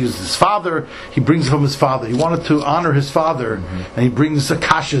Rashi is his father. He brings from his father. He wanted to honor his father, and he brings a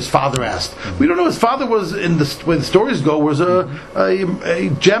kasha his father asked. We don't know. His father was, in the way the stories go, was a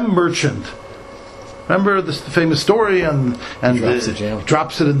gem merchant. Remember the famous story, and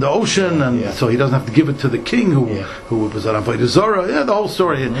drops it in the ocean, and so he doesn't have to give it to the king who was at Avodah Zarah. The whole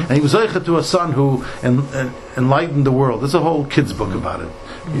story, and he was zeicha to a son who enlightened the world. There's a whole kids book about it.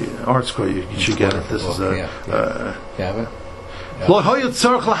 Art school, you should get it. This is a.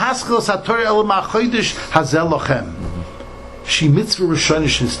 She mitzvah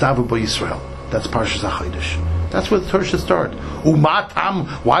rishonish instavu by Yisrael. That's Parshas HaChodesh. That's where the Torah should start. Umatam.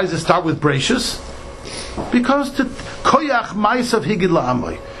 Why does it start with Bereishis? Because the koyach ma'asav higid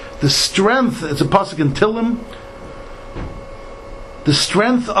la'amai, the strength, it's a pasuk in Tillim, the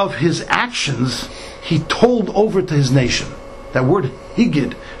strength of his actions he told over to his nation. That word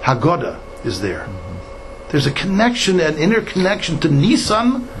higid, hagoda, is there. There's a connection, an inner connection to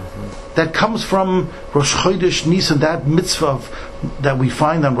Nisan that comes from Rosh Chodesh Nisan, that mitzvah that we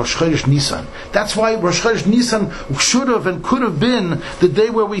find on Rosh Chodesh Nisan. That's why Rosh Chodesh Nisan should have and could have been the day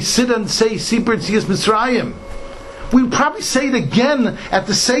where we sit and say Sipur Tzias Mitzrayim. We probably say it again at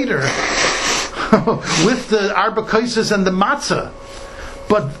the Seder. with the arba kaises and the matzah.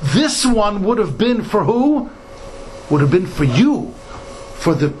 But this one would have been for who? Would have been for you,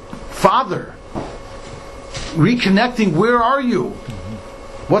 for the Father. Reconnecting, where are you?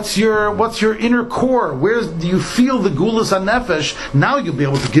 What's your inner core? Where do you feel the gulas hanefesh? Now you'll be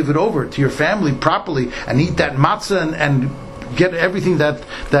able to give it over to your family properly and eat that matzah and get everything that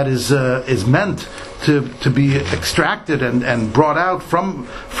is meant to be extracted and brought out from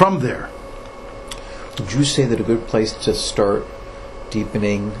there. Would you say that a good place to start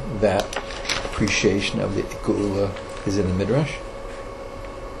deepening that appreciation of the geula is in the midrash?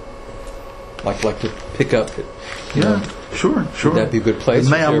 Like to pick up, know, sure. Would that be a good place? Is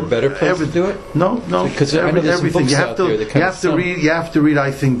there a better place to do it? No, because I know there's some books out there that you have to read. You have to read.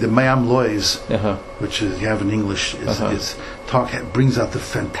 I think the Mayam Lois, which is you have in English, brings out the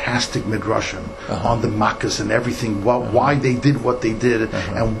fantastic midrashim on the makkos and everything. Why they did what they did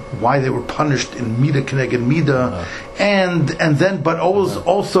and why they were punished in midah keneged midah, and then but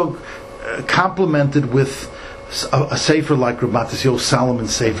also complemented with a sefer like Ramat Yosef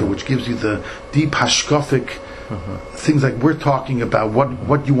Salomon's sefer, which gives you the deep hashkafic things like we're talking about,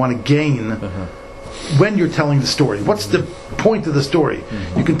 what you want to gain when you're telling the story. What's the point of the story?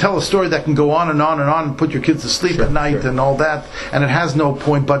 You can tell a story that can go on and on and on and put your kids to sleep at night and all that, and it has no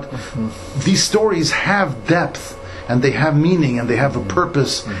point, but these stories have depth and they have meaning and they have a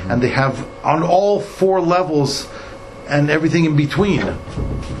purpose and they have on all four levels and everything in between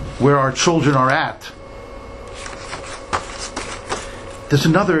where our children are at. There's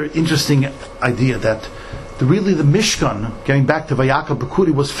another interesting idea that the Mishkan, getting back to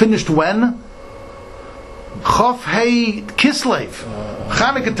Vayakhel-Pekudei, was finished when? Chof Hei Kislev.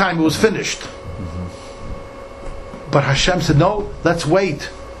 Chanukah time it was finished. But Hashem said, no, let's wait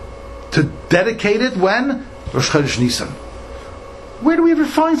to dedicate it when? Rosh Chodesh Nisan. Where do we ever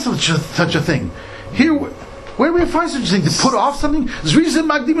find such a thing? Here, where do we find such a thing? To put off something? Zrizim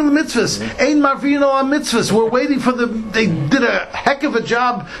Magdim the mitzvahs. Ein Marvin al mitzvahs. We're waiting for they did a heck of a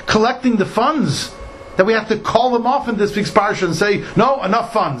job collecting the funds that we have to call them off in this week's parsha and say, no,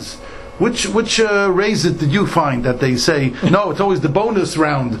 enough funds. Which raise it did you find that they say, no, it's always the bonus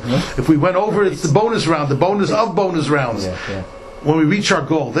round. If we went over, it's the bonus round, the bonus of bonus rounds. When we reach our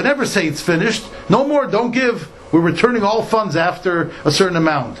goal. They never say it's finished. No more, don't give. We're returning all funds after a certain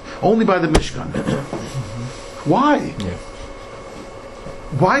amount. Only by the Mishkan. Why?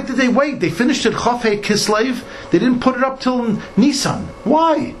 Why did they wait? They finished at Chof Hei Kislev. They didn't put it up till Nisan.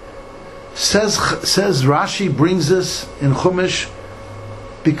 Why? Says Rashi, brings us in Chumash,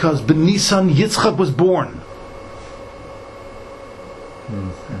 because Ben Nisan Yitzchak was born.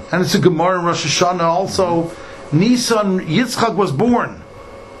 And it's a Gemara in Rosh Hashanah also. Nisan Yitzchak was born.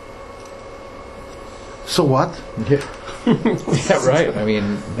 So what? Yeah, right. I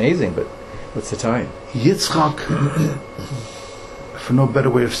mean, amazing, but what's the time? Yitzchak, for no better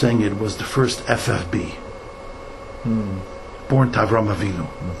way of saying it, was the first FFB. Born to Avram Avinu.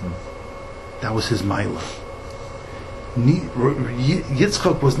 That was his Maila.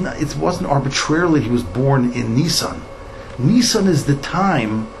 Yitzchak was not, it wasn't arbitrarily he was born in Nisan. Nisan is the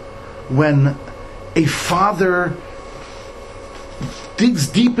time when a father digs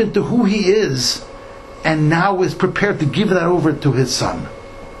deep into who he is and now is prepared to give that over to his son.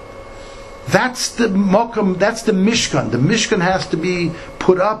 That's the Mokum, that's the Mishkan. The Mishkan has to be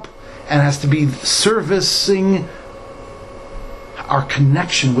put up and has to be servicing our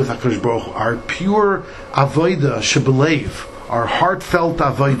connection with HaKadosh Baruch Hu, our pure avodah shebelev, our heartfelt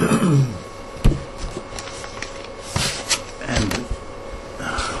avodah.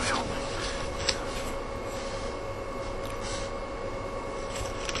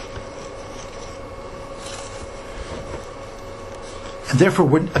 And therefore,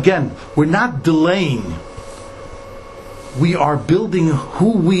 we're not delaying. We are building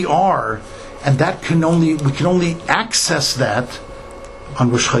who we are, and we can only access that on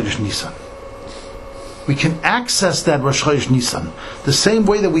Rosh Chodesh Nisan. We can access that Rosh Chodesh Nisan the same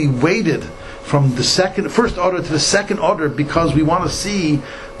way that we waited from the first order to the second order, because we want to see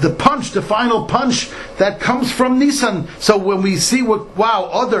the final punch that comes from Nisan. So when we see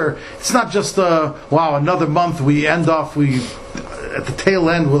it's not just another month. We end off at the tail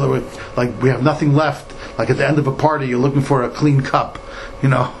end, we have nothing left. Like at the end of a party, you're looking for a clean cup.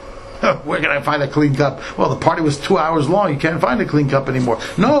 Where can I find a clean cup? Well, the party was 2 hours long. You can't find a clean cup anymore.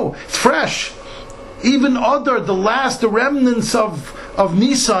 No, it's fresh. Even the remnants of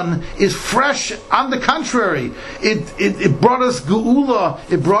Nisan is fresh. On the contrary, it brought us Geula.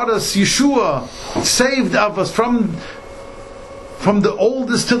 It brought us Yeshua. It saved of us from the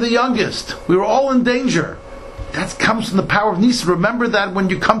oldest to the youngest. We were all in danger. That comes from the power of Nisan. Remember that when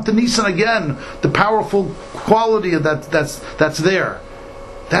you come to Nisan again, the powerful quality of that's there.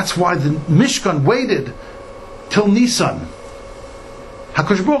 That's why the Mishkan waited till Nisan.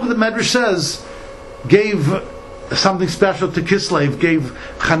 HaKadosh Baruch Hu, the Medrash says, gave something special to Kislev, gave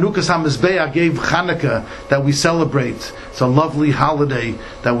Chanukah HaMizbeach, gave Hanukkah that we celebrate. It's a lovely holiday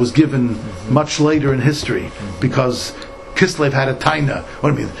that was given much later in history because Kislev had a taina.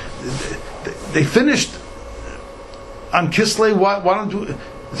 What do you mean? They finished on Kislev. Why don't we?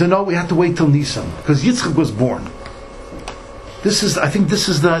 So no, we have to wait till Nisan because Yitzchak was born. I think this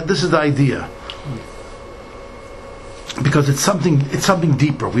is the idea. Because it's something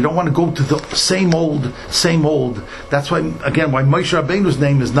deeper. We don't want to go to the same old. That's why Moshe Rabbeinu's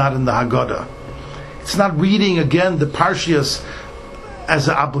name is not in the Haggadah. It's not reading again the parshas as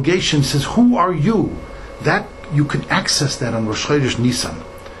an obligation. It says, "Who are you?" That you can access that on Rosh Chodesh Nisan,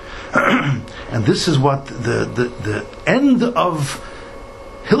 and this is what the end of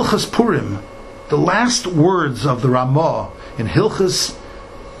Hilchas Purim, the last words of the Ramah in Hilchas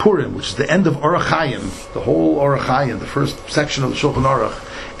Purim, which is the end of Orach Chaim, the whole Orach Chaim, the first section of the Shulchan Aruch,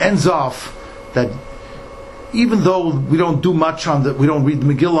 ends off that even though we don't do much we don't read the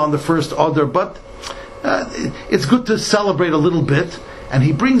Megillah on the first Adar, but it's good to celebrate a little bit. And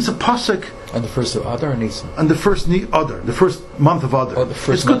he brings a pasuk on the first of Adar or Nisan? On the first Adar, the first month of Adar.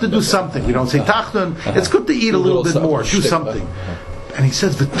 It's good to do something. We don't say Tachnun. It's good to eat a little bit more, do something. And he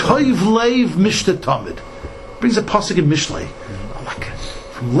says, "V'toiv leiv mishta tamid." Brings a pasuk in Mishlei.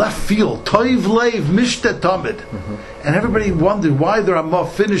 From left field, Toiv Leiv Mishta Tamid, and everybody wondered why the Ramah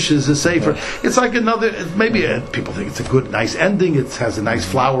finishes the Sefer. It's like another. People think it's a good, nice ending. It has a nice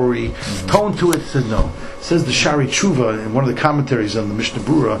flowery tone to it. It says no. It says the Shari Tshuva in one of the commentaries on the Mishnah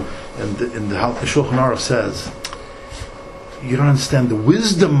Berurah and in the Shulchan Aruch says, you don't understand the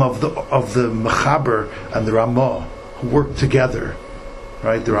wisdom of the Mechaber and the Ramah who worked together,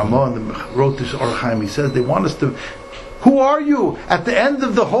 right? The Ramah and the wrote this Orach Chaim. He says they want us to. Who are you? At the end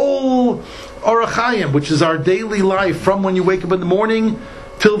of the whole Orach Chaim, which is our daily life, from when you wake up in the morning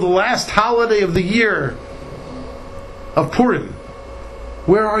till the last holiday of the year of Purim,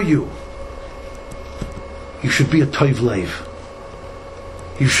 where are you? You should be a Toiv Leiv.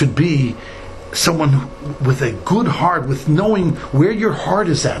 You should be someone with a good heart, with knowing where your heart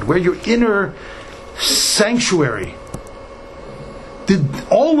is at, where your inner sanctuary. Did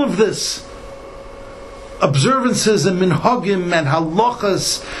all of this observances and minhagim and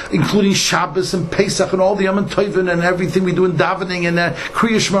halachas, including Shabbos and Pesach and all the Yom Tovim and everything we do in davening and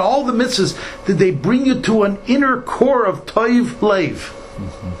Kriya Shema, all the mitzvahs, did they bring you to an inner core of Toiv Leiv?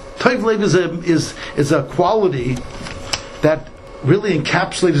 Toiv Leiv is a quality that really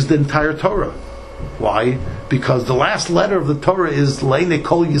encapsulates the entire Torah. Why? Because the last letter of the Torah is Leine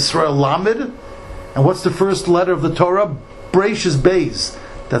Kol Yisrael Lamed, and what's the first letter of the Torah? Breish is Beis.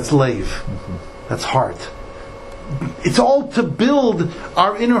 That's Leiv. That's heart. It's all to build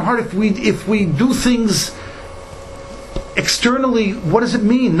our inner heart. If we do things externally, what does it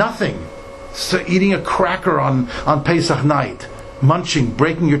mean? Nothing. So eating a cracker on Pesach night, munching,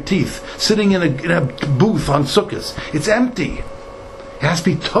 breaking your teeth, sitting in a booth on Sukkot. It's empty. It has to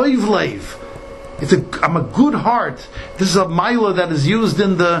be Toiv Leiv. I'm a good heart. This is a milah that is used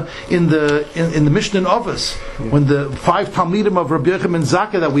in the Mishnah in Avos, when the 5 Talmidim of Rabbi Aaron Dov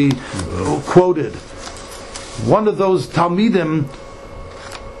Friedman that we quoted. One of those Talmidim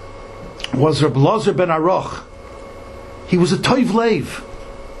was Rabbi Elazar ben Aruch. He was a Toiv Leiv,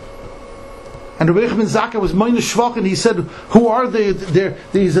 and Rabbi Aaron Dov Friedman was Moine Shvach, and he said, "Who are they?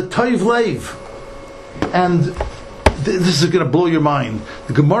 He's a Toiv Leiv." And this is going to blow your mind.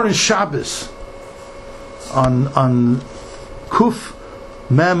 The Gemara in Shabbos, on Kuf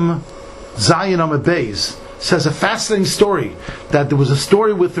Mem Zayin Amud Beis, says a fascinating story, that there was a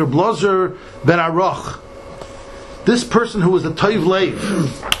story with Rabbi Elazar ben Aruch. This person who was a Toiv Leiv,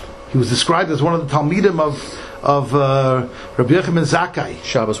 he was described as one of the Talmidim of Rabbi Yochanan ben Zakkai.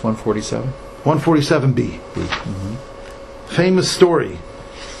 Shabbos 147. 147b. Famous story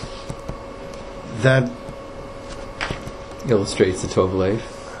that illustrates the Tov Leiv.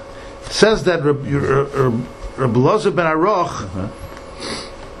 Says that Rabbi Elazar ben Aruch,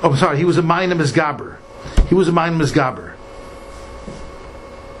 he was a Mayim Misgaber. He was a Mayim Misgaber.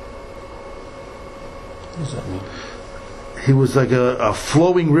 What does that mean? He was like a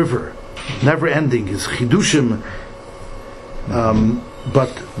flowing river, never ending. His chidushim,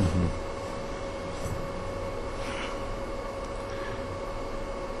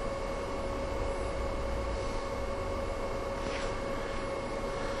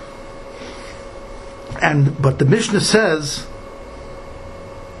 but the Mishnah says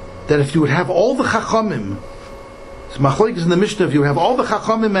that if you would have all the Chachamim So Machlokes in the Mishnah, if you have all the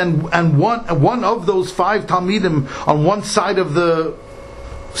Chachamim and one of those 5 Talmidim on one side of the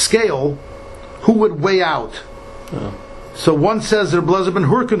scale, who would weigh out? So one says Reb Elazar ben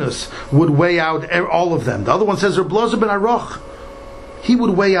Hurkanus would weigh out all of them. The other one says Reb Elazar ben Aroch. He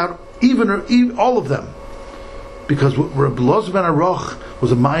would weigh out even all of them. Because Reb Elazar ben Aroch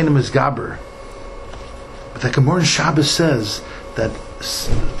was a Mayim Misgaber. But the Gemara in Shabbos says that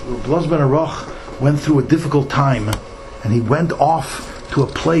Reb Elazar ben Aroch went through a difficult time, and he went off to a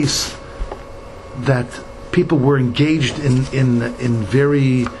place that people were engaged in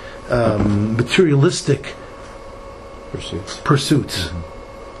very materialistic pursuits.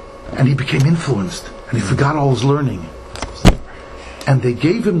 And he became influenced, and he forgot all his learning. And they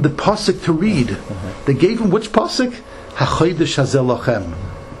gave him the pasuk to read. They gave him which pasuk? HaChodesh Hazeh Lachem.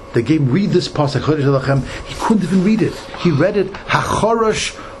 They gave him, read this pasuk, HaChodesh Hazeh Lachem. He couldn't even read it. He read it,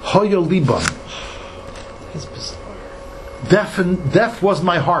 HaChorosh Hoya Liban. It's bizarre. Deaf was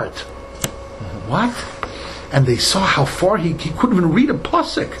my heart. What? And they saw how far he couldn't even read a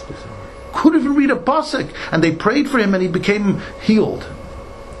pasuk. Couldn't even read a pasuk. And they prayed for him, and he became healed.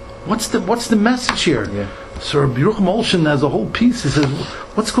 What's the message here? Yeah. So Rabbi Yerucham Olshin has a whole piece. He says,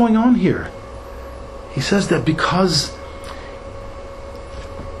 what's going on here? He says that because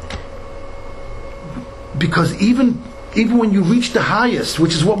even when you reach the highest,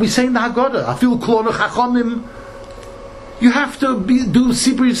 which is what we say in the Haggadah, Afil Klonach Chachamim, you have to do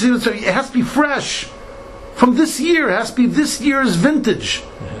Sipur. It has to be fresh. From this year, it has to be this year's vintage.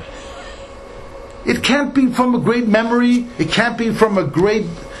 It can't be from a great memory. It can't be from a great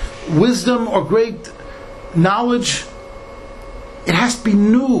wisdom or great knowledge. It has to be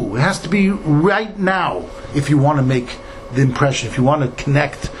new. It has to be right now if you want to make the impression, if you want to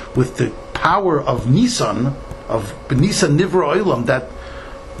connect with the power of Nisan, of Nisan Nivra Olam, that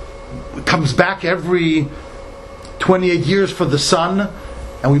comes back every 28 years for the sun,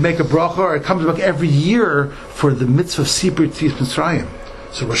 and we make a bracha, or it comes back every year for the mitzvah of Sipur Tzis Mitzrayim.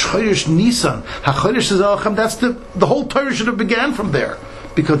 So Rosh Chodesh Nisan, HaChodesh Hazeh Lachem, that's the whole Torah should have began from there,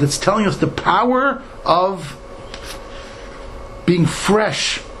 because it's telling us the power of being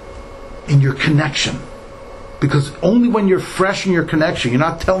fresh in your connection. Because only when you're fresh in your connection, you're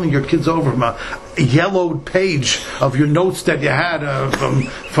not telling your kids over from a yellowed page of your notes that you had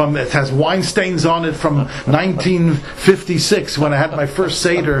from it has wine stains on it from 1956 when I had my first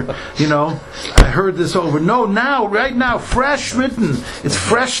Seder. I heard this over. No, right now, fresh written. It's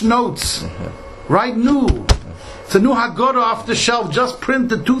fresh notes, right? New. It's a new Haggadah off the shelf, just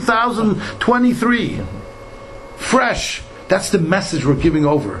printed 2023. Fresh. That's the message we're giving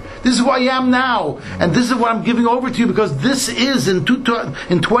over. This is who I am now, and this is what I'm giving over to you, because this is, in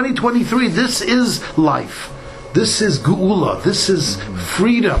 2023, this is life. This is Geula. This is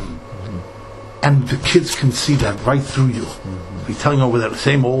freedom. And the kids can see that right through you. We're telling over that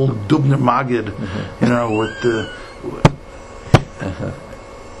same old Dubner Magid, with the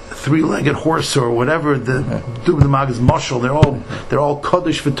three-legged horse or whatever, the Dubner Magid's mushal. They're all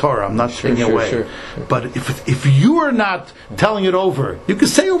Kaddish V'Torah. I'm not taking away. Sure. But if you are not telling it over, you can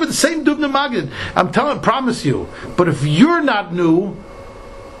say over the same Dubner Magid. Promise you. But if you're not new,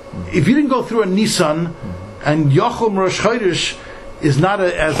 if you didn't go through a Nisan, and Yochel Rosh Chodesh is not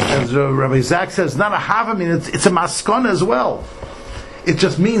as Rabbi Zach says, not a Havamin, it's a Maskana as well. It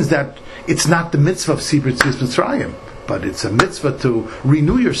just means that it's not the mitzvah of Sipur Tzis Mitzrayim, but it's a mitzvah to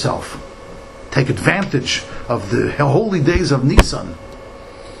renew yourself. Take advantage of the holy days of Nisan.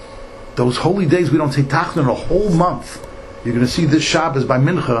 Those holy days we don't say Tachnun a whole month. You're going to see this Shabbos by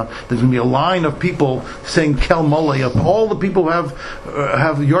Mincha. There's going to be a line of people saying Kel Molei, of all the people who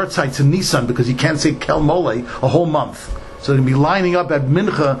have yard sites in Nisan, because you can't say Kel Molei a whole month. So they're going to be lining up at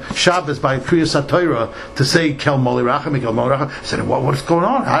Mincha Shabbos by Kriyas HaTorah to say Kel Molei Rachem, Kel Molei Rachem. I said, what's going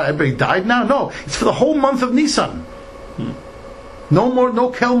on? Everybody died now? No, it's for the whole month of Nisan. No more, no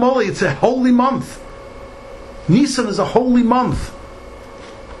Kel Molei. It's a holy month. Nisan is a holy month.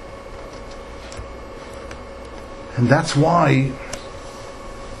 And that's why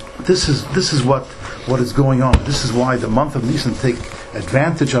this is what is going on. This is why the month of Nisan take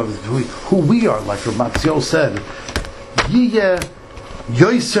advantage of who we are. Like Rav Matzio said, Yiyeh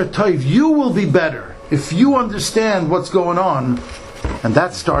Yoiser Toiv, you will be better if you understand what's going on. And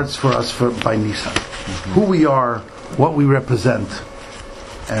that starts for us by Nisan. Who we are, what we represent,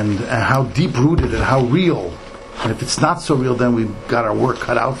 and how deep rooted and how real. And if it's not so real, then we've got our work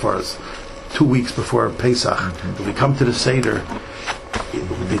cut out for us. 2 weeks before Pesach, if we come to the Seder,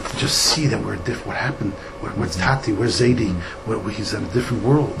 they can just see that we're different. What happened? Where's Tati? Where's Zaidi? He's in a different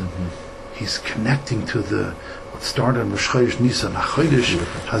world. He's connecting to what started in Rosh Chodesh Nisan, HaChodesh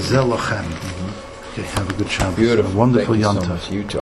Hazeh Lachem. Okay, have a good Shabbos. Beautiful. A wonderful Thank you Yom so Tov. much. You too.